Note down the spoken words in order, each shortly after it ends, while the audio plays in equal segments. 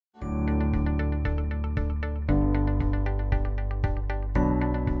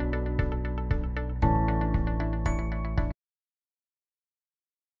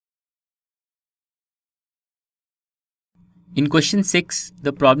In question 6,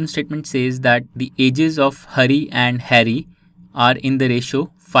 the problem statement says that the ages of Hari and Harry are in the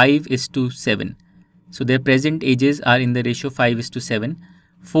ratio 5:7. So their present ages are in the ratio 5:7.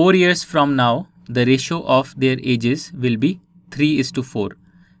 4 years from now, the ratio of their ages will be 3:4.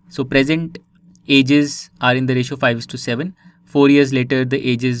 So present ages are in the ratio 5:7. 4 years later, the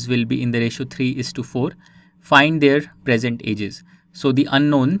ages will be in the ratio 3:4. Find their present ages. So the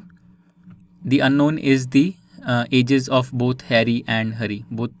unknown is the ages of both Harry and Hari.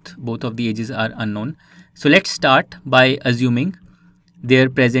 Both of the ages are unknown. So let's start by assuming their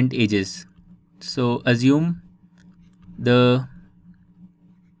present ages. So assume that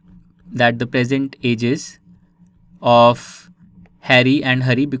the present ages of Harry and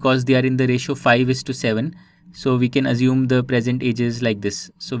Hari, because they are in the ratio 5:7, so we can assume the present ages like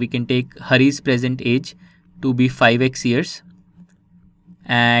this. So we can take Hari's present age to be 5x years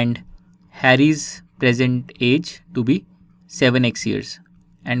and Harry's present age to be 7x years.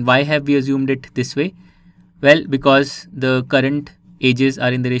 And why have we assumed it this way? Well, because the current ages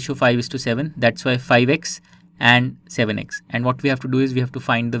are in the ratio 5:7, that's why 5x and 7x. And what we have to do is we have to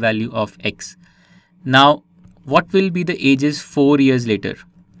find the value of x. Now, what will be the ages 4 years later?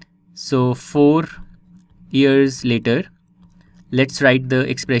 So 4 years later, let's write the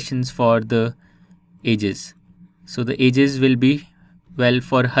expressions for the ages. So the ages will be, well,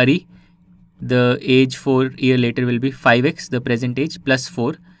 for Hari, the age 4 year later will be 5x, the present age, plus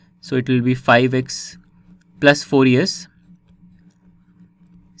 4. So it will be 5x plus 4 years.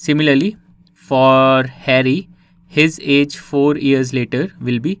 Similarly, for Harry, his age 4 years later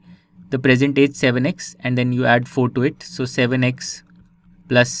will be the present age 7x, and then you add 4 to it. So 7x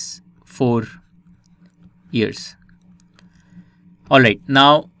plus 4 years. Alright,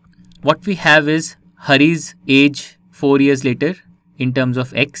 now what we have is Hari's age 4 years later in terms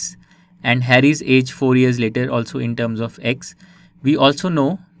of x, and Harry's age 4 years later also in terms of x. We also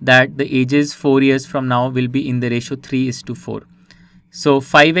know that the ages 4 years from now will be in the ratio 3:4. So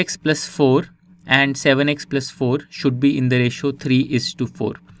 5x plus 4 and 7x plus 4 should be in the ratio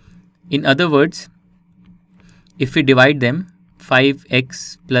 3:4. In other words, if we divide them,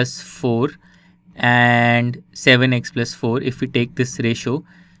 5x plus 4 and 7x plus 4, if we take this ratio,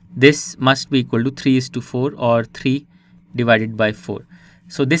 this must be equal to 3:4 or 3 divided by 4.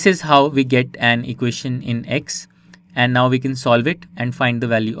 So this is how we get an equation in x, and now we can solve it and find the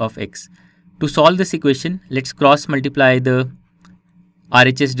value of x. To solve this equation, let's cross multiply the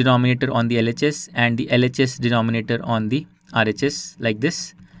RHS denominator on the LHS and the LHS denominator on the RHS like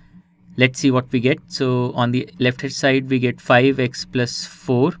this. Let's see what we get. So on the left hand side, we get 5x plus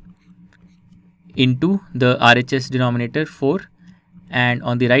 4 into the RHS denominator 4, and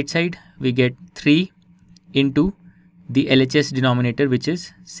on the right side we get 3 into the LHS denominator, which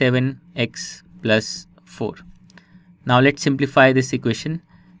is 7x plus 4. Now let's simplify this equation.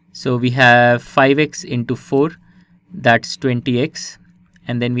 So we have 5x into 4, that's 20x,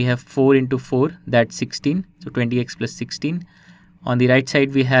 and then we have 4 into 4, that's 16, so 20x plus 16. On the right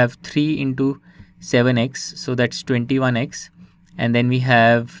side we have 3 into 7x, so that's 21x, and then we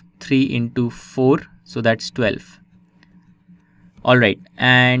have 3 into 4, so that's 12. Alright,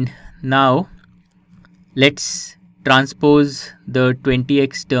 and now let's transpose the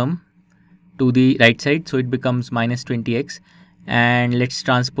 20x term to the right side, so it becomes minus 20x, and let's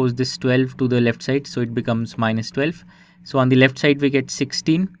transpose this 12 to the left side, so it becomes minus 12. So on the left side we get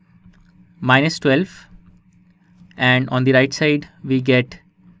 16 minus 12, and on the right side we get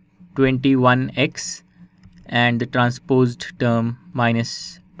 21x and the transposed term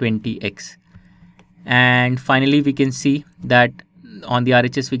minus 20x. And finally we can see that on the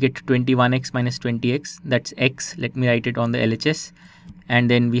RHS we get 21x minus 20x, that's x. Let me write it on the LHS, and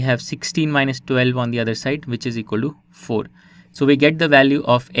then we have 16 minus 12 on the other side, which is equal to 4. So we get the value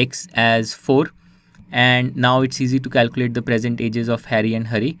of x as 4, and now it's easy to calculate the present ages of Harry and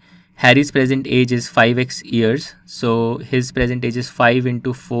Hari. Harry's present age is 5x years, so his present age is 5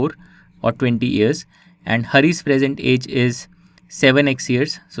 into 4 or 20 years, and Hari's present age is 7x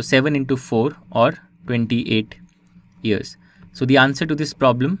years, so 7 into 4 or 28 years. So the answer to this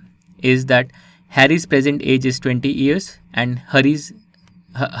problem is that Harry's present age is 20 years and Hari's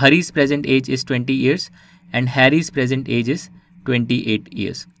present age is 20 years and Harry's present age is 28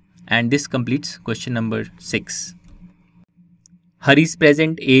 years. And this completes question number 6. Hari's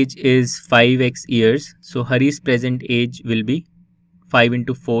present age is 5x years, so Hari's present age will be 5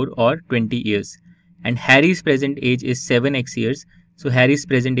 into 4 or 20 years. And Harry's present age is 7x years, so Harry's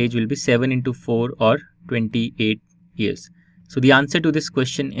present age will be 7 into 4 or 28 years. So the answer to this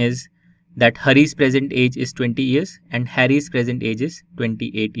question is that Hari's present age is 20 years and Harry's present age is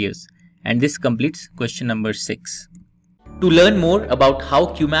 28 years. And this completes question number 6. To learn more about how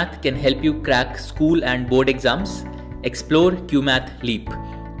QMath can help you crack school and board exams, explore QMath Leap,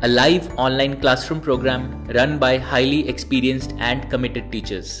 a live online classroom program run by highly experienced and committed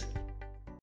teachers.